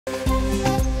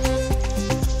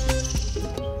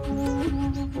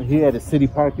here at a city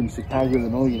park in Chicago,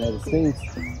 Illinois, United States,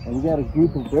 and we got a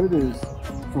group of birders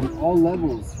from all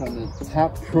levels, from the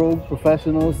top pro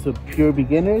professionals to pure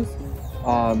beginners.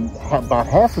 About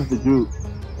half of the group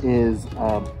is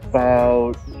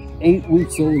about 8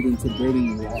 weeks old into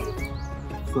birding life.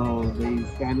 So they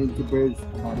got into birds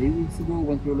about 8 weeks ago,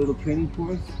 went through a little training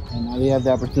course, and now they have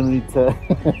the opportunity to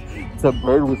to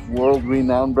bird with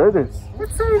world-renowned birders.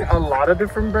 I've seen a lot of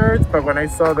different birds, but when I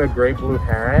saw the great blue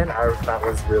heron, that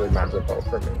was really memorable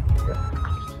for me. Yeah.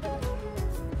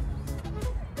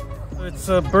 It's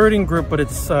a birding group, but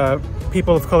it's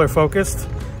people of color focused,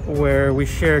 where we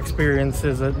share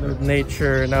experiences of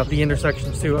nature and the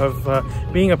intersections too of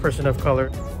being a person of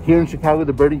color. Here in Chicago,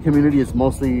 the birding community is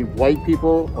mostly white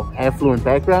people of affluent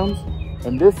backgrounds.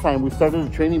 And this time we started a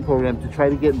training program to try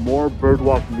to get more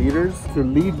birdwalk leaders to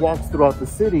lead walks throughout the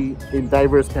city in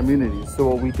diverse communities. So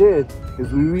what we did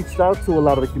is we reached out to a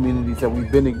lot of the communities that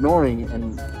we've been ignoring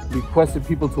and requested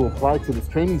people to apply to this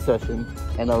training session,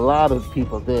 and a lot of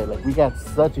people did. Like, we got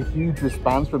such a huge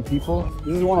response from people.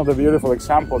 This is one of the beautiful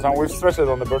examples, and we're stressed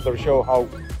on the Bird Show how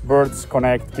birds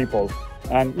connect people.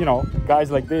 And you know, guys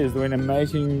like this doing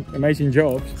amazing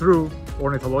jobs through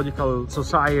ornithological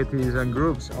societies and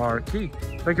groups are key.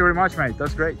 Thank you very much, mate.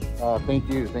 That's great. Thank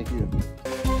you.